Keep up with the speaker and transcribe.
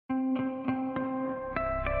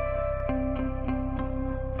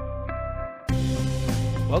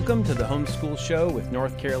Welcome to the Homeschool Show with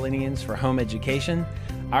North Carolinians for Home Education.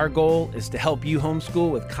 Our goal is to help you homeschool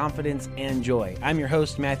with confidence and joy. I'm your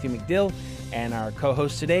host, Matthew McDill, and our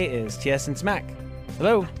co-host today is T.S. and Smack.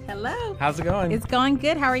 Hello. Hello. How's it going? It's going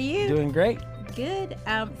good. How are you? Doing great. Good.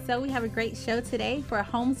 So we have a great show today for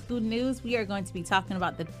homeschool news. We are going to be talking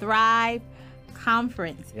about the Thrive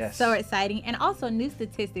Conference. Yes. So exciting. And also new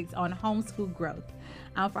statistics on homeschool growth.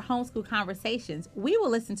 For homeschool conversations, we will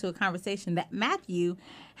listen to a conversation that Matthew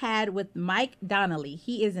had with Mike Donnelly.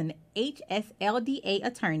 He is an HSLDA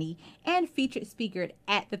attorney and featured speaker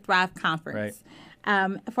at the Thrive Conference.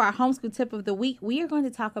 Right. For our homeschool tip of the week, we are going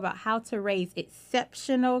to talk about how to raise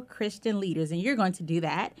exceptional Christian leaders, and you're going to do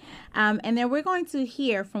that. And then we're going to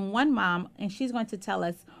hear from one mom, and she's going to tell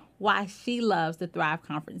us why she loves the Thrive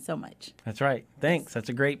Conference so much. That's right. Thanks. That's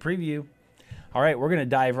a great preview. All right, we're going to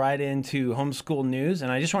dive right into homeschool news, and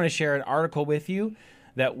I just want to share an article with you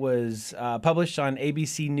that was published on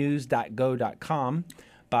abcnews.go.com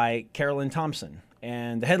by Carolyn Thompson.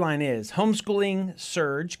 And the headline is, Homeschooling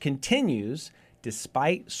Surge Continues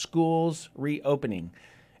Despite Schools Reopening.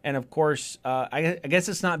 And of course, I guess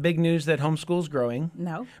it's not big news that homeschool's growing.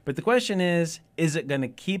 No. But the question is it going to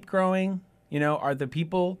keep growing? You know, are the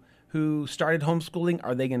people who started homeschooling,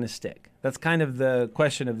 are they going to stick? That's kind of the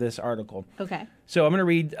question of this article. Okay. So I'm going to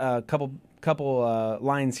read a couple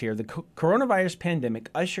lines here. The coronavirus pandemic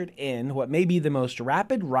ushered in what may be the most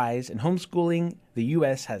rapid rise in homeschooling the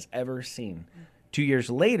U.S. has ever seen. 2 years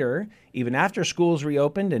later, even after schools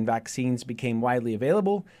reopened and vaccines became widely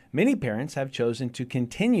available, many parents have chosen to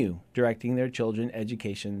continue directing their children's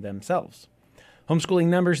education themselves. Homeschooling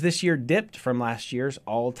numbers this year dipped from last year's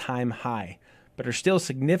all-time high, but are still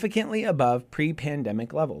significantly above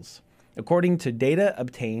pre-pandemic levels, according to data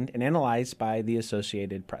obtained and analyzed by the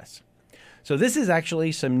Associated Press. So this is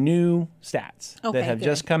actually some new stats that have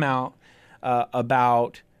just come out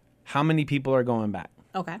about how many people are going back.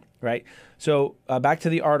 Okay. Right? So back to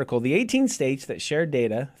the article. The 18 states that share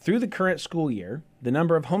data through the current school year, the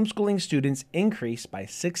number of homeschooling students increased by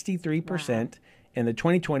 63% in the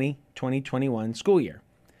 2020-2021 school year,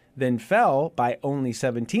 then fell by only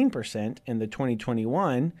 17% in the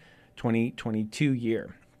 2021-2022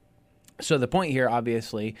 year. So the point here,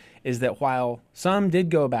 obviously, is that while some did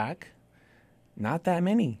go back, not that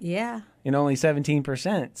many. Yeah. And only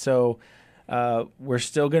 17%. So we're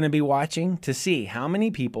still going to be watching to see how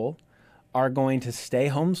many people are going to stay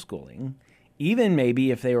homeschooling, even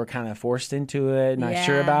maybe if they were kind of forced into it, not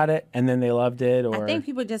sure about it, and then they loved it. Or I think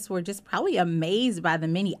people were probably amazed by the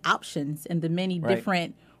many options and the many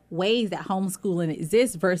different ways that homeschooling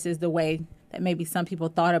exists versus the way that maybe some people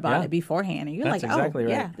thought about it beforehand. And you're That's like, exactly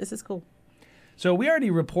right. Yeah, this is cool. So we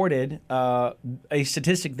already reported a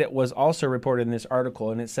statistic that was also reported in this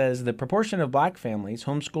article, and it says the proportion of black families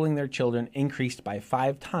homeschooling their children increased by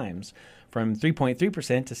 5 times, from 3.3% to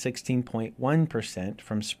 16.1%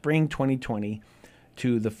 from spring 2020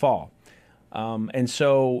 to the fall. And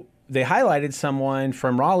so they highlighted someone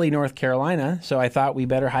from Raleigh, North Carolina. So I thought we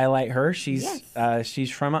better highlight her. She's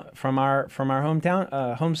from our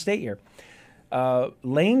hometown, home state here.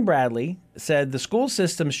 Lane Bradley said the school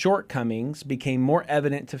system's shortcomings became more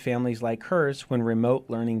evident to families like hers when remote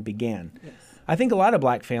learning began. Yes. I think a lot of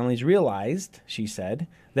black families realized, she said,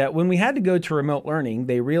 that when we had to go to remote learning,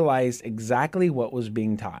 they realized exactly what was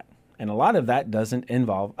being taught. And a lot of that doesn't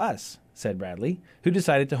involve us, said Bradley, who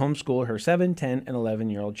decided to homeschool her 7, 10, and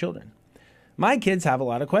 11-year-old children. My kids have a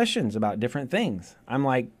lot of questions about different things. I'm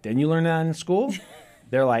like, didn't you learn that in school?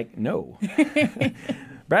 They're like, no.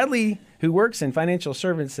 Bradley, who works in financial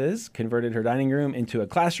services, converted her dining room into a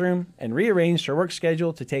classroom and rearranged her work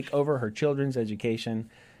schedule to take over her children's education,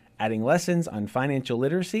 adding lessons on financial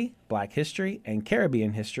literacy, Black history, and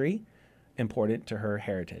Caribbean history, important to her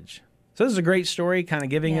heritage. So this is a great story, kind of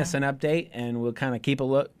giving us an update, and we'll kind of keep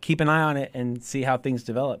an eye on it and see how things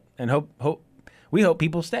develop, and we hope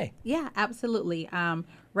people stay. Yeah, absolutely.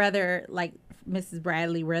 Whether like Mrs.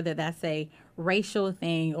 Bradley, whether that's a racial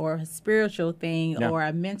thing or a spiritual thing or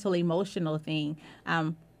a mental emotional thing,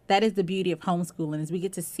 that is the beauty of homeschooling, is we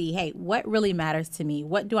get to see, hey, what really matters to me?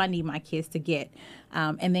 What do I need my kids to get?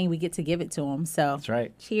 And then we get to give it to them. So that's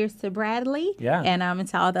right. Cheers to Bradley. Yeah. And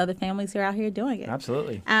to all the other families who are out here doing it.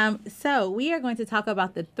 Absolutely. So we are going to talk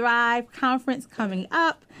about the Thrive Conference coming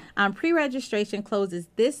up. Pre-registration closes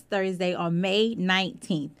this Thursday on May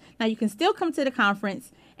 19th. Now, you can still come to the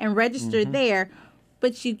conference and register there,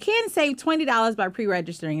 but you can save $20 by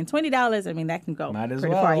pre-registering. And $20, I mean, that can go pretty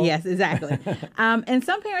far. Yes, exactly. And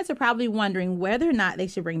some parents are probably wondering whether or not they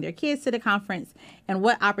should bring their kids to the conference and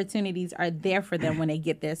what opportunities are there for them when they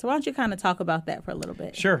get there. So why don't you kind of talk about that for a little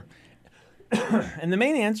bit? Sure. And the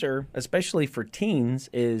main answer, especially for teens,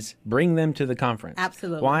 is bring them to the conference.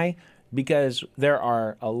 Absolutely. Why? Because there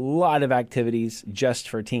are a lot of activities just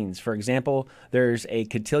for teens. For example, there's a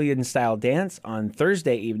cotillion-style dance on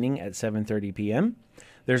Thursday evening at 7:30 p.m.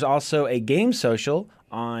 There's also a game social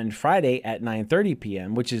on Friday at 9:30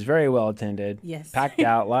 p.m., which is very well attended. Yes. Packed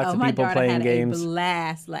out, lots of people playing games. My daughter had a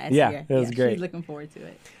blast last year. Yeah, it was great. She's looking forward to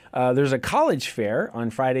it. There's a college fair on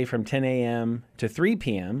Friday from 10 a.m. to 3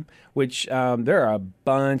 p.m., which there are a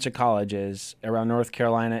bunch of colleges around North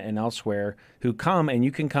Carolina and elsewhere who come, and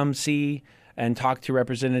you can come see and talk to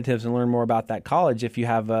representatives and learn more about that college if you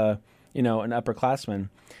have an upperclassman.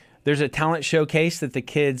 There's a talent showcase that the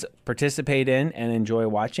kids participate in and enjoy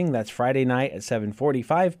watching. That's Friday night at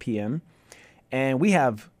 7:45 p.m. And we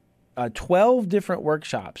have 12 different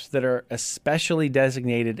workshops that are especially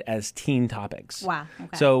designated as teen topics. Wow.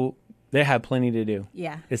 Okay. So they have plenty to do.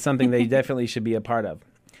 Yeah. It's something they definitely should be a part of.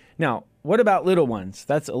 Now, what about little ones?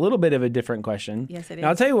 That's a little bit of a different question. Yes, it is. Now,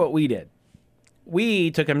 I'll tell you what we did.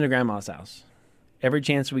 We took them to grandma's house every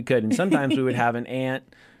chance we could. And sometimes we would have an aunt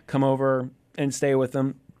come over and stay with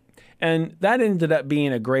them. And that ended up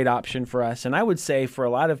being a great option for us. And I would say for a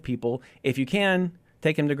lot of people, if you can,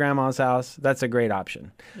 take them to grandma's house. That's a great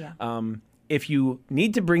option. Yeah. If you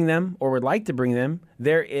need to bring them or would like to bring them,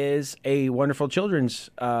 there is a wonderful children's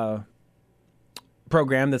program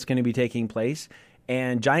that's going to be taking place.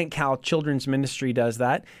 And Giant Cow Children's Ministry does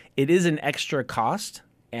that. It is an extra cost,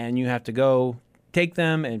 and you have to go take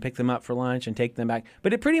them and pick them up for lunch and take them back.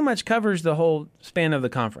 But it pretty much covers the whole span of the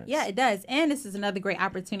conference. Yeah, it does. And this is another great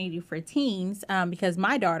opportunity for teens because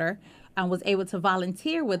my daughter was able to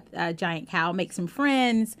volunteer with Giant Cow, make some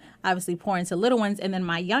friends, obviously pour into little ones. And then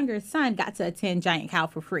my younger son got to attend Giant Cow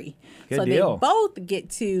for free. Good deal. They both get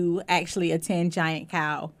to actually attend Giant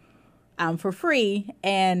Cow for free.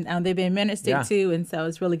 And they've been ministered to. And so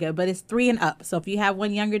it's really good. But it's 3 and up. So if you have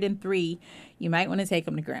one younger than 3, you might want to take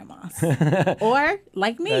them to grandma's. Or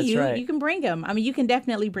like me, you can bring them. I mean, you can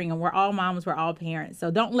definitely bring them. We're all moms. We're all parents.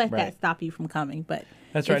 So don't let that stop you from coming. But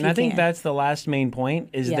that's right. And I think that's the last main point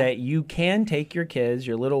is that you can take your kids,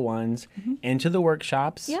 your little ones, into the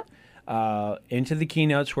workshops, into the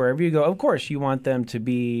keynotes, wherever you go. Of course, you want them to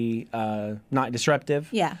be not disruptive.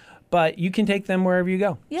 Yeah. But you can take them wherever you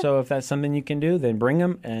go. Yep. So if that's something you can do, then bring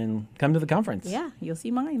them and come to the conference. Yeah, you'll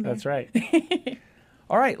see mine there. That's right.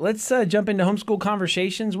 All right, let's jump into homeschool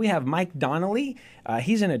conversations. We have Mike Donnelly.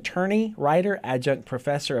 He's an attorney, writer, adjunct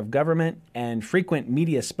professor of government, and frequent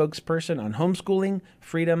media spokesperson on homeschooling,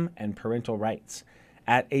 freedom, and parental rights.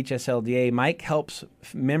 At HSLDA, Mike helps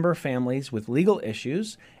member families with legal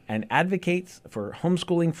issues and advocates for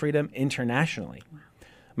homeschooling freedom internationally. Wow.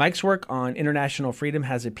 Mike's work on international freedom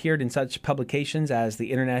has appeared in such publications as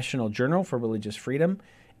the International Journal for Religious Freedom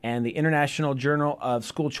and the International Journal of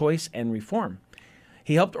School Choice and Reform.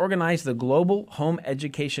 He helped organize the Global Home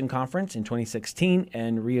Education Conference in 2016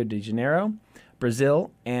 in Rio de Janeiro,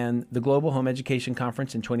 Brazil, and the Global Home Education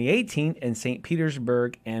Conference in 2018 in St.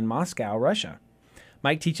 Petersburg and Moscow, Russia.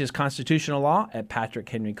 Mike teaches constitutional law at Patrick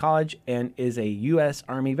Henry College and is a U.S.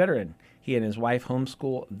 Army veteran. He and his wife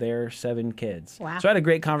homeschool their 7 kids. Wow. So I had a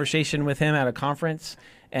great conversation with him at a conference,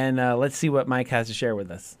 and let's see what Mike has to share with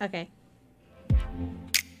us. Okay.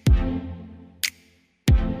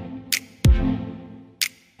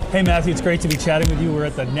 Hey Matthew, it's great to be chatting with you. We're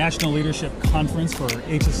at the National Leadership Conference for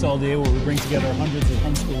HSLDA, where we bring together hundreds of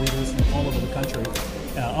homeschool leaders from all over the country.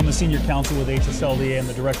 I'm a senior counsel with HSLDA and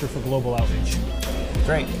the director for global outreach.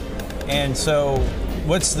 Great. And so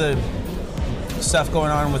what's the stuff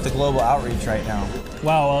going on with the global outreach right now?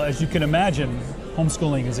 Wow, as you can imagine,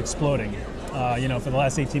 homeschooling is exploding. For the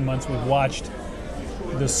last 18 months, we've watched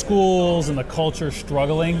the schools and the culture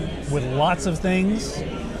struggling with lots of things.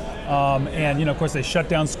 Of course, they shut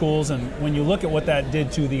down schools. And when you look at what that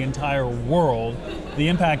did to the entire world, the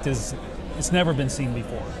impact it's never been seen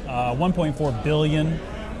before.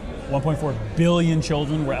 1.4 billion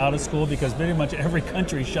children were out of school because pretty much every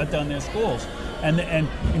country shut down their schools. And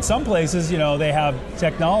in some places, they have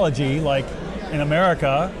technology, like in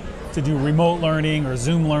America, to do remote learning or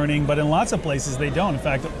Zoom learning, but in lots of places they don't. In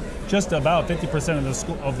fact, just about 50%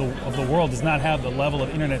 of the world does not have the level of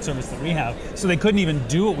internet service that we have, so they couldn't even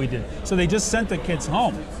do what we did. So they just sent the kids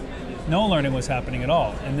home. No learning was happening at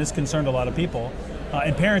all, and this concerned a lot of people,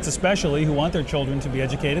 and parents especially, who want their children to be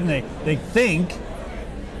educated, and they think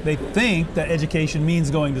that education means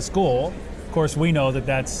going to school. Of course, we know that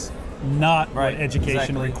that's not what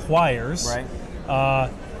education requires. Right.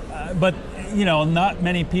 But not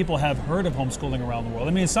many people have heard of homeschooling around the world.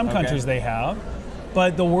 I mean, in some countries they have,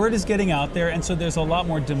 but the word is getting out there, and so there's a lot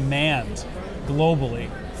more demand globally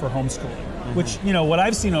for homeschooling, which, what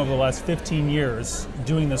I've seen over the last 15 years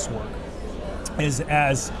doing this work is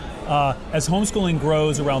as homeschooling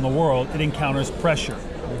grows around the world, it encounters pressure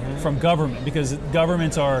from government, because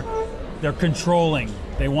governments they're controlling.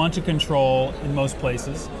 They want to control in most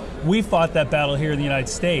places. We fought that battle here in the United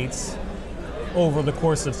States over the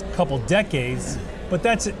course of a couple decades, but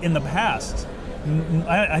that's in the past.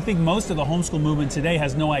 I think most of the homeschool movement today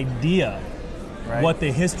has no idea what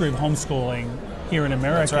the history of homeschooling here in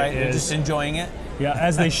America That's right. is. They're just enjoying it. Yeah,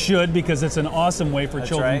 as they should, because it's an awesome way for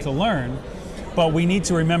children to learn. But we need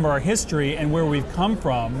to remember our history and where we've come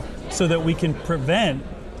from so that we can prevent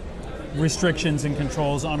restrictions and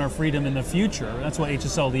controls on our freedom in the future. That's what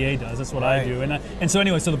HSLDA does. That's what I do. And so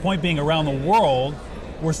anyway, so the point being, around the world,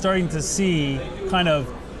 we're starting to see kind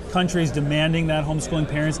of countries demanding that homeschooling,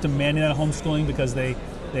 parents demanding that homeschooling because they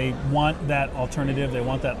want that alternative, they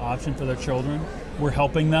want that option for their children. We're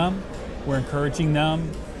helping them, we're encouraging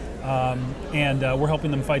them, and we're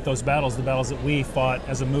helping them fight those battles, the battles that we fought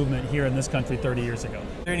as a movement here in this country 30 years ago.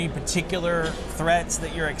 Are there any particular threats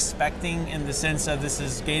that you're expecting in the sense of this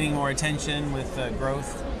is gaining more attention with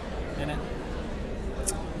growth in it?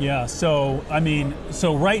 Yeah, so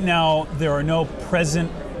right now there are no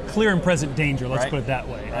clear and present danger, let's put it that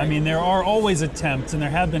way. Right. I mean, there are always attempts, and there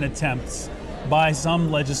have been attempts by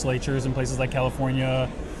some legislatures in places like California,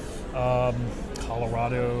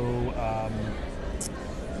 Colorado,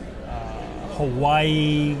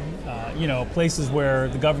 Hawaii, places where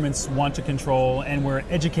the governments want to control and where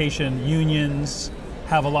education unions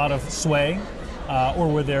have a lot of sway,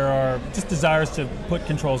 or where there are just desires to put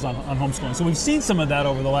controls on homeschooling. So we've seen some of that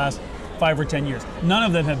over the last 5 or 10 years. None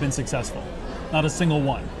of them have been successful, not a single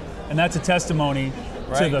one. And that's a testimony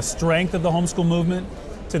to the strength of the homeschool movement,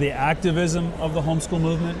 to the activism of the homeschool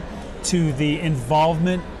movement, to the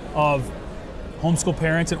involvement of homeschool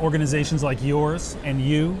parents and organizations like yours and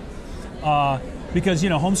you. Because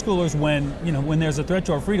homeschoolers, when there's a threat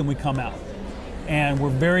to our freedom, we come out, and we're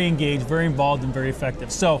very engaged, very involved, and very effective.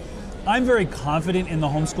 So I'm very confident in the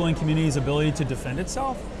homeschooling community's ability to defend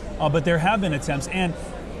itself, but there have been attempts, and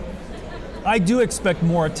I do expect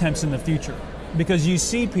more attempts in the future, because you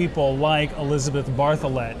see people like Elizabeth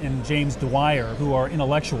Bartholet and James Dwyer, who are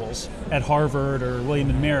intellectuals at Harvard or William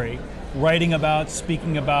and Mary, writing about,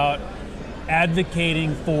 speaking about,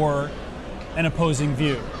 advocating for an opposing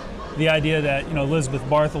view. The idea that, Elizabeth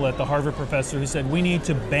Bartholet, the Harvard professor, who said we need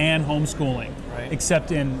to ban homeschooling,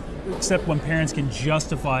 except when parents can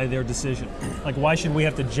justify their decision. Like, why should we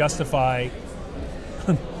have to justify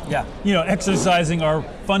exercising our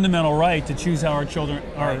fundamental right to choose how our children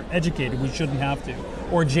are educated? We shouldn't have to.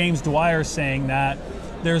 Or James Dwyer saying that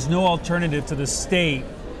there's no alternative to the state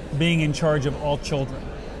being in charge of all children,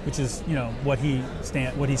 which is what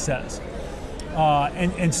he says.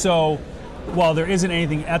 And so, while there isn't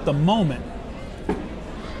anything at the moment,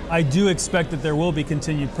 I do expect that there will be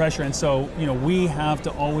continued pressure, and so we have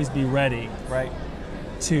to always be ready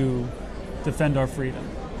to defend our freedom.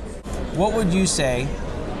 What would you say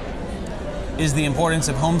is the importance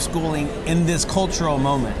of homeschooling in this cultural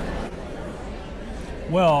moment?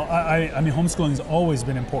 Well, I mean, homeschooling's always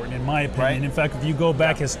been important, in my opinion. In fact, if you go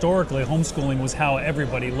back historically, homeschooling was how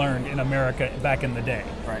everybody learned in America back in the day.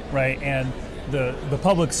 Right? And the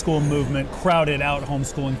public school movement crowded out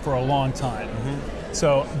homeschooling for a long time.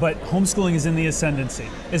 So, but homeschooling is in the ascendancy.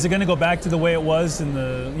 Is it going to go back to the way it was in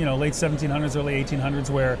the late 1700s, early 1800s,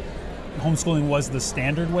 where homeschooling was the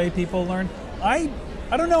standard way people learned? I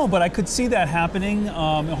don't know, but I could see that happening.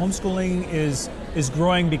 Homeschooling is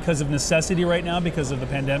growing because of necessity right now, because of the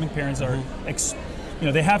pandemic. Parents are,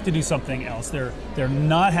 they have to do something else. They're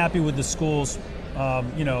not happy with the schools,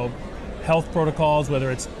 health protocols,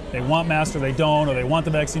 whether it's they want masks or they don't, or they want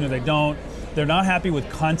the vaccine or they don't. They're not happy with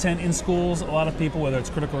content in schools. A lot of people, whether it's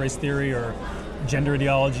critical race theory or gender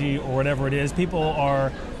ideology or whatever it is, people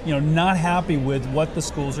are not happy with what the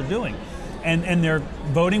schools are doing. And they're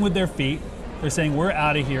voting with their feet. They're saying, we're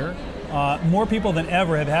out of here. More people than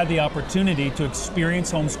ever have had the opportunity to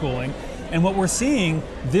experience homeschooling. And what we're seeing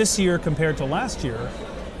this year compared to last year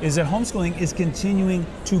is that homeschooling is continuing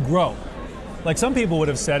to grow. Like some people would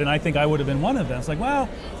have said, and I think I would have been one of them, it's like, well,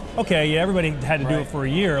 okay, yeah, everybody had to do it for a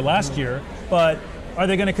year last year, but are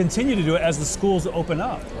they going to continue to do it as the schools open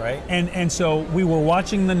up? And so we were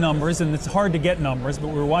watching the numbers, and it's hard to get numbers, but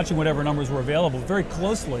we were watching whatever numbers were available very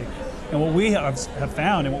closely. And what we have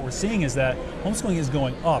found and what we're seeing is that homeschooling is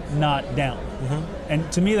going up, not down. And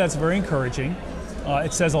to me, that's very encouraging.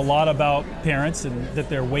 It says a lot about parents and that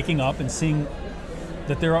they're waking up and seeing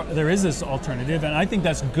that there is this alternative. And I think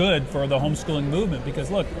that's good for the homeschooling movement,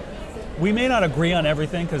 because look, we may not agree on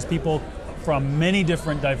everything because people from many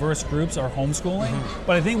different diverse groups are homeschooling.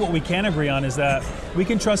 But I think what we can agree on is that we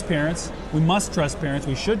can trust parents, we must trust parents,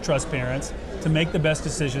 we should trust parents to make the best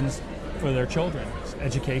decisions for their children's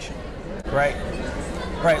education. Right.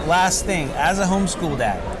 Right. Last thing, as a homeschool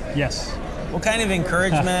dad, Yes. what kind of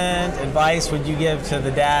encouragement, advice would you give to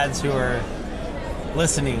the dads who are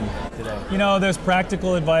listening today? You know, there's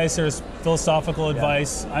practical advice, there's philosophical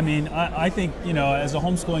advice. I mean, I think, you know, as a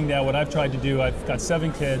homeschooling dad, what I've tried to do, I've got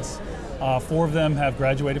 7 kids. 4 of them have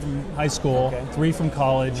graduated from high school, 3 from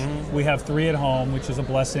college. We have 3 at home, which is a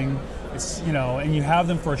blessing. It's, you know, and you have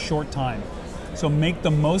them for a short time. So make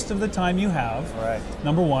the most of the time you have,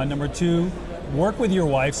 number 1. Number 2, work with your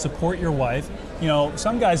wife, support your wife. You know,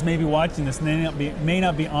 some guys may be watching this and they may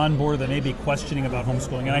not be on board, they may be questioning about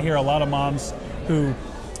homeschooling. And I hear a lot of moms who,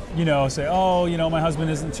 you know, say, oh, you know, my husband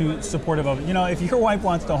isn't too supportive of it. You know, if your wife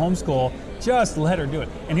wants to homeschool, just let her do it.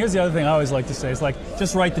 And here's the other thing I always like to say, it's like,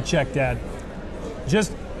 just write the check, Dad.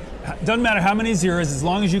 Just, doesn't matter how many zeros, as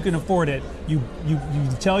long as you can afford it, you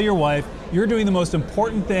tell your wife, you're doing the most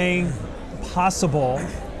important thing possible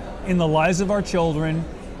in the lives of our children,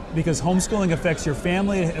 because homeschooling affects your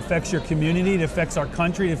family, it affects your community, it affects our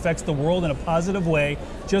country, it affects the world in a positive way.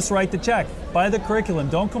 Just write the check. Buy the curriculum.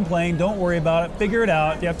 Don't complain. Don't worry about it. Figure it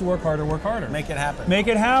out. If you have to work harder, work harder. Make it happen. Make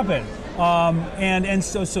it happen. And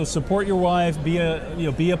so support your wife. Be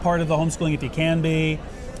a part of the homeschooling if you can be.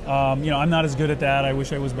 You know, I'm not as good at that. I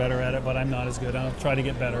wish I was better at it, but I'm not as good. I'll try to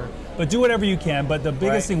get better. But do whatever you can. But the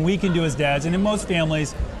biggest thing we can do as dads, and in most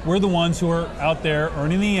families, we're the ones who are out there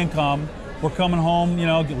earning the income. We're coming home, you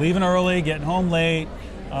know, leaving early, getting home late.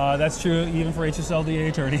 That's true even for HSLDA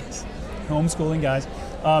attorneys, homeschooling guys.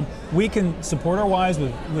 We can support our wives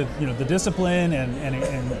with you know, the discipline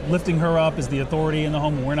and lifting her up as the authority in the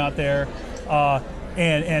home when we're not there,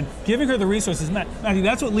 and giving her the resources. Matthew,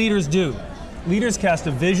 that's what leaders do. Leaders cast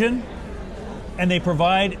a vision, and they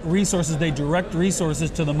provide resources. They direct resources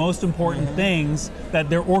to the most important things that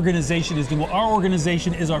their organization is doing. Well, our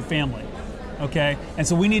organization is our family. Okay, and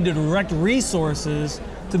so we need to direct resources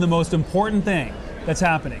to the most important thing that's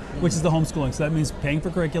happening, which is the homeschooling. So that means paying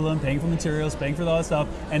for curriculum, paying for materials, paying for all that stuff,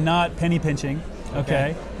 and not penny pinching.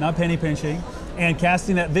 Okay, not penny pinching, and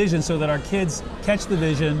casting that vision so that our kids catch the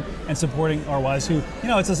vision, and supporting our wives. Who, you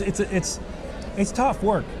know, it's tough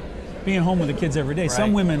work being home with the kids every day.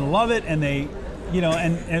 Some women love it, and they, you know,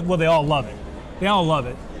 and well, they all love it. They all love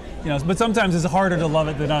it, you know. But sometimes it's harder to love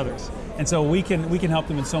it than others. And so we can help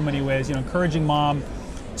them in so many ways. You know, encouraging mom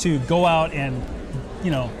to go out and,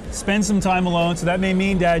 you know, spend some time alone. So that may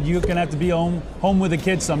mean, Dad, you're gonna have to be home with the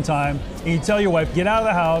kids sometime. And you tell your wife, get out of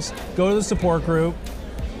the house, go to the support group,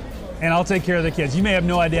 and I'll take care of the kids. You may have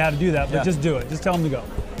no idea how to do that, but just do it. Just tell them to go.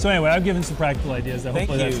 So anyway, I've given some practical ideas that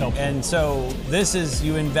hopefully that's helpful. And so this is,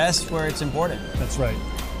 you invest where it's important. That's right.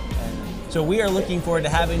 So we are looking forward to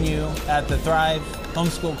having you at the Thrive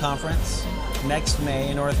Homeschool Conference next May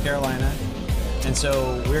in North Carolina. And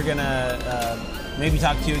so we're gonna maybe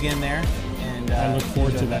talk to you again there. And I look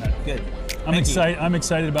forward to that. Good. I'm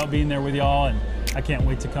excited about being there with y'all, and I can't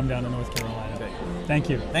wait to come down to North Carolina. Good. Thank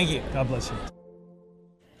you. Thank you. God bless you.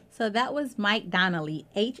 So that was Mike Donnelly,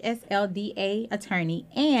 HSLDA attorney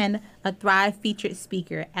and a Thrive featured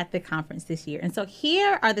speaker at the conference this year. And so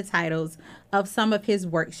here are the titles of some of his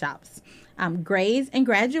workshops. Grades and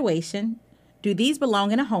Graduation. Do these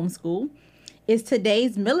belong in a homeschool? Is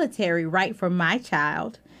today's military right for my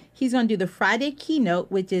child? He's going to do the Friday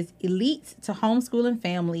keynote, which is Elites to Homeschooling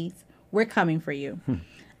Families. We're coming for you.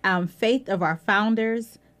 Faith of Our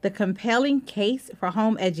Founders, The Compelling Case for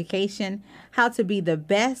Home Education, How to Be the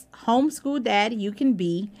Best Homeschool Dad You Can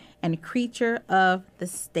Be, and Creature of the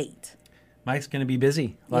State. Mike's going to be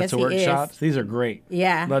busy. Lots of workshops. These are great.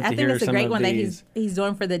 Yeah, Love to I think hear it's a some great of one that these. he's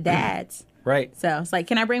doing for the dads. Right. So it's like,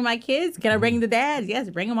 can I bring my kids? Can I bring the dads? Yes,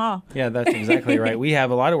 bring them all. Yeah, that's exactly right. We have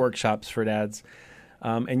a lot of workshops for dads.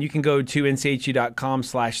 And you can go to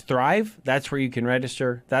nchu.com/thrive. That's where you can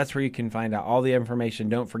register. That's where you can find out all the information.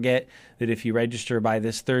 Don't forget that if you register by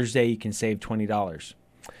this Thursday, you can save $20.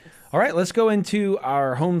 All right, let's go into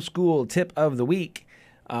our homeschool tip of the week.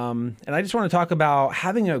 And I just want to talk about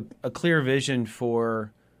having a clear vision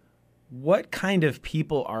for what kind of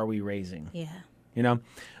people are we raising. Yeah. You know,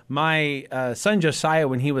 my son Josiah,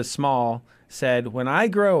 when he was small, said, when I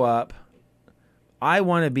grow up, I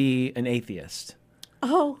want to be an atheist.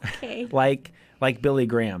 Oh, okay. Like Billy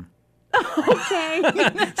Graham.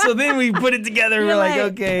 Okay. So then we put it together and we're like,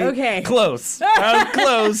 okay, close.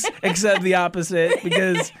 Close, except the opposite,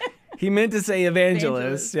 because he meant to say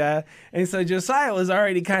evangelist. Yeah. And so Josiah was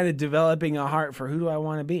already kind of developing a heart for who do I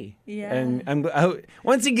want to be. Yeah. And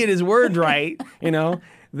once he get his word right, you know,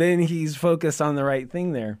 then he's focused on the right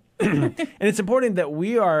thing there. And it's important that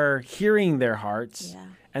we are hearing their hearts Yeah.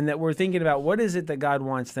 and that we're thinking about what is it that God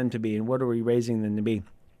wants them to be and what are we raising them to be.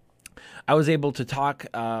 I was able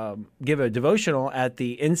to give a devotional at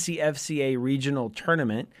the NCFCA regional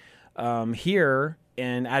tournament here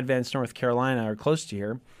in Advance, North Carolina, or close to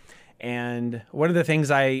here. And one of the things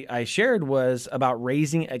I shared was about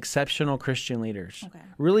raising exceptional Christian leaders,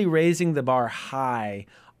 really raising the bar high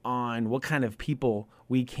on what kind of people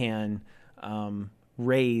we can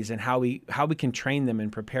raise and how we can train them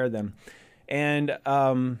and prepare them. And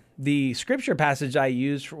the scripture passage I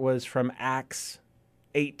used was from Acts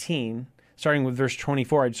 18, starting with verse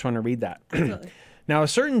 24. I just want to read that. Now, a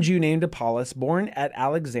certain Jew named Apollos, born at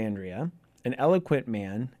Alexandria, an eloquent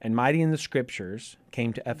man and mighty in the scriptures,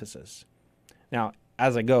 came to Ephesus. Now,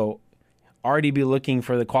 as I go, already be looking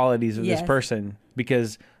for the qualities of this person,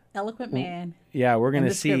 because eloquent man. Yeah, we're going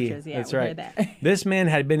to see. Yeah, that's right. This man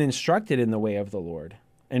had been instructed in the way of the Lord,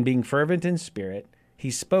 and being fervent in spirit,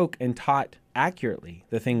 he spoke and taught accurately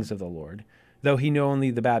the things of the Lord, though he knew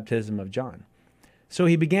only the baptism of John. So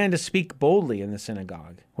he began to speak boldly in the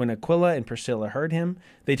synagogue. When Aquila and Priscilla heard him,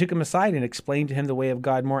 they took him aside and explained to him the way of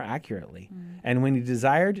God more accurately. And when he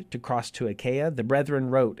desired to cross to Achaia, the brethren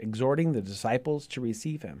wrote, exhorting the disciples to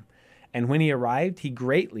receive him. And when he arrived, he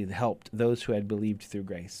greatly helped those who had believed through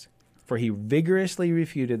grace. For he vigorously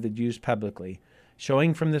refuted the Jews publicly,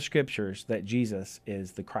 showing from the scriptures that Jesus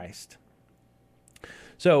is the Christ.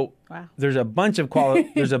 So there's a bunch of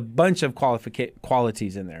qualities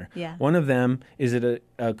in there. Yeah. One of them is that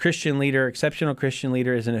a Christian leader, exceptional Christian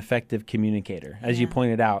leader, is an effective communicator. As you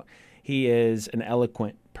pointed out, he is an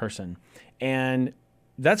eloquent person. And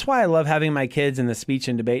that's why I love having my kids in the speech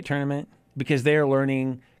and debate tournament, because they are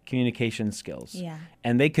learning communication skills. Yeah.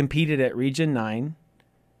 And they competed at Region 9,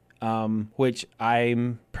 which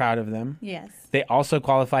I'm proud of them. Yes. They also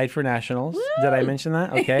qualified for nationals. Woo! Did I mention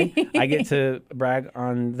that? Okay. I get to brag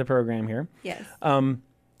on the program here. Yes.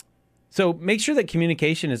 So make sure that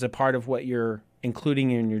communication is a part of what you're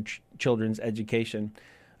including in your children's education.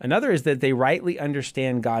 Another is that they rightly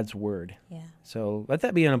understand God's word. Yeah. So let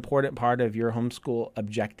that be an important part of your homeschool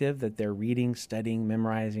objective, that they're reading, studying,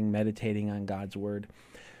 memorizing, meditating on God's word.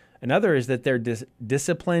 Another is that they're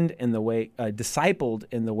disciplined in the way, discipled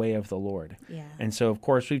in the way of the Lord. Yeah. And so, of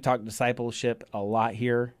course, we've talked discipleship a lot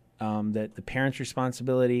here, that the parents'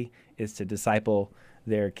 responsibility is to disciple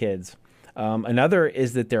their kids. Another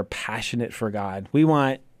is that they're passionate for God. We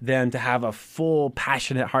want them to have a full,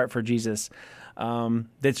 passionate heart for Jesus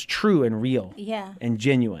that's true and real and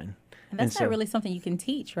genuine. And that's not really something you can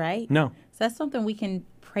teach, right? No. So that's something we can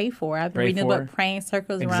pray for. I've been reading about praying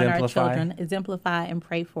circles around our children, exemplify and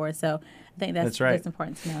pray for. So I think that's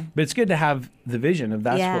important to know. But it's good to have the vision of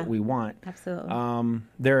that's what we want.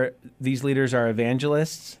 Absolutely. These leaders are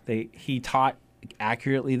evangelists. He taught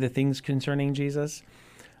accurately the things concerning Jesus.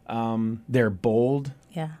 They're bold.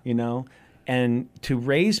 Yeah. You know, and to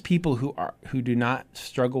raise people who do not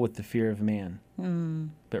struggle with the fear of man,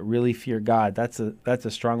 but really fear God. That's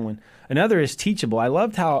a strong one. Another is teachable. I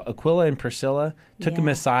loved how Aquila and Priscilla took him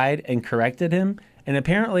aside and corrected him, and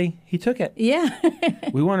apparently he took it. Yeah.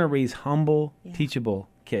 We want to raise humble, teachable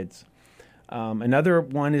kids. Another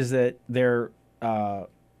one is that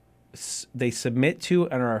they submit to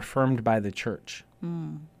and are affirmed by the church.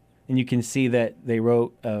 And you can see that they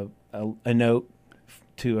wrote a note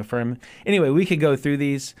to affirm. Anyway, we could go through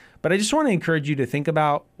these, but I just want to encourage you to think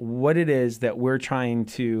about what it is that we're trying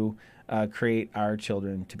to create our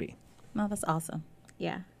children to be. No, that's awesome.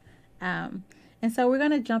 Yeah. And so we're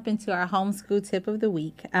going to jump into our homeschool tip of the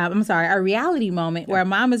week. Our reality moment where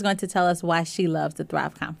Mom is going to tell us why she loves the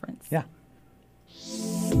Thrive Conference. Yeah.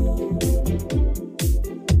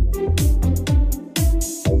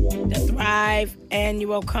 The Thrive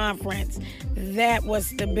Annual Conference. That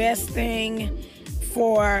was the best thing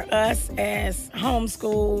for us as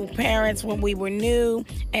homeschool parents when we were new.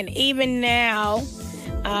 And even now,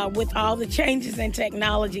 with all the changes in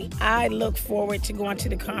technology, I look forward to going to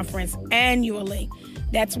the conference annually.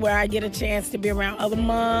 That's where I get a chance to be around other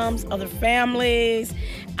moms, other families.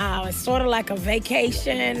 It's sort of like a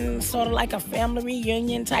vacation, sort of like a family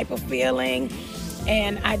reunion type of feeling.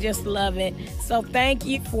 And I just love it. So thank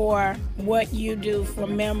you for what you do for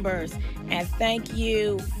members. And thank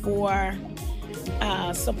you for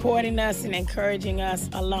supporting us and encouraging us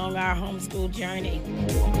along our homeschool journey.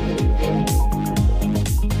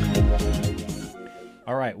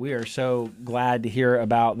 All right. We are so glad to hear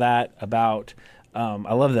about that,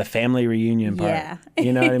 I love the family reunion part. Yeah.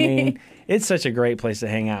 You know what I mean? It's such a great place to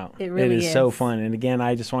hang out. It really is. So fun. And again,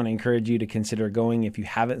 I just want to encourage you to consider going. If you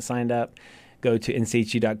haven't signed up, go to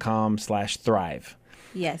nchu.com/thrive.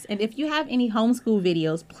 Yes, and if you have any homeschool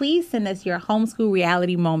videos, please send us your homeschool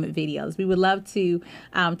reality moment videos. We would love to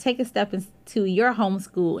take a step into your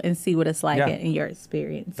homeschool and see what it's like in your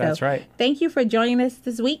experience. So That's right. Thank you for joining us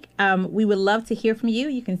this week. We would love to hear from you.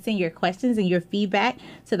 You can send your questions and your feedback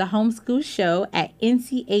to the Homeschool Show at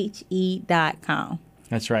nche.com.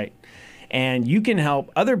 That's right. And you can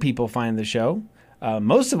help other people find the show,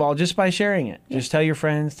 most of all, just by sharing it. Just tell your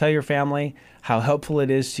friends, tell your family how helpful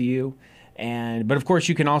it is to you. But of course,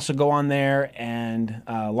 you can also go on there and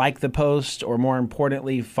like the post, or more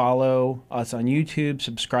importantly, follow us on YouTube,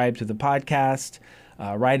 subscribe to the podcast,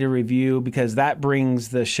 write a review, because that brings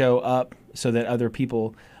the show up so that other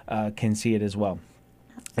people can see it as well.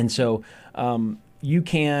 And so you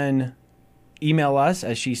can email us,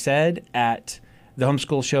 as she said, at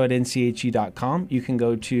thehomeschoolshow@nche.com. You can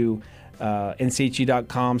go to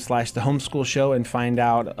nche.com/thehomeschoolshow and find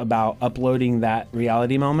out about uploading that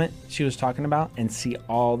reality moment she was talking about and see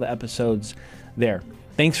all the episodes there.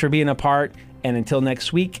 Thanks for being a part, and until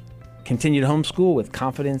next week, continue to homeschool with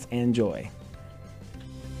confidence and joy.